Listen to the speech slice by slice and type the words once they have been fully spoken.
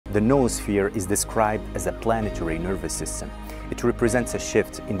The noosphere is described as a planetary nervous system. It represents a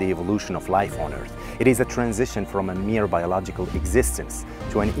shift in the evolution of life on Earth. It is a transition from a mere biological existence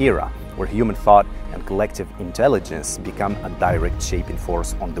to an era where human thought and collective intelligence become a direct shaping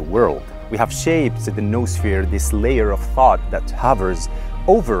force on the world. We have shaped the noosphere, this layer of thought that hovers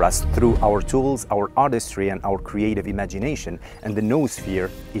over us through our tools, our artistry, and our creative imagination, and the noosphere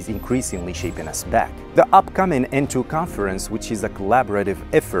is increasingly shaping us back. The upcoming N2 conference, which is a collaborative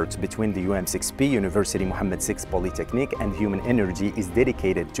effort between the UM6P, University Mohammed VI Polytechnic, and Human Energy, is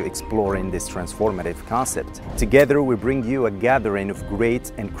dedicated to exploring this transformative concept. Together, we bring you a gathering of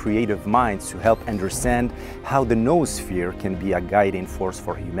great and creative minds to help understand how the noosphere can be a guiding force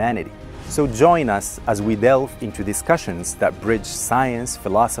for humanity. So join us as we delve into discussions that bridge science,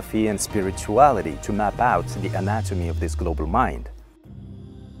 philosophy, and spirituality to map out the anatomy of this global mind.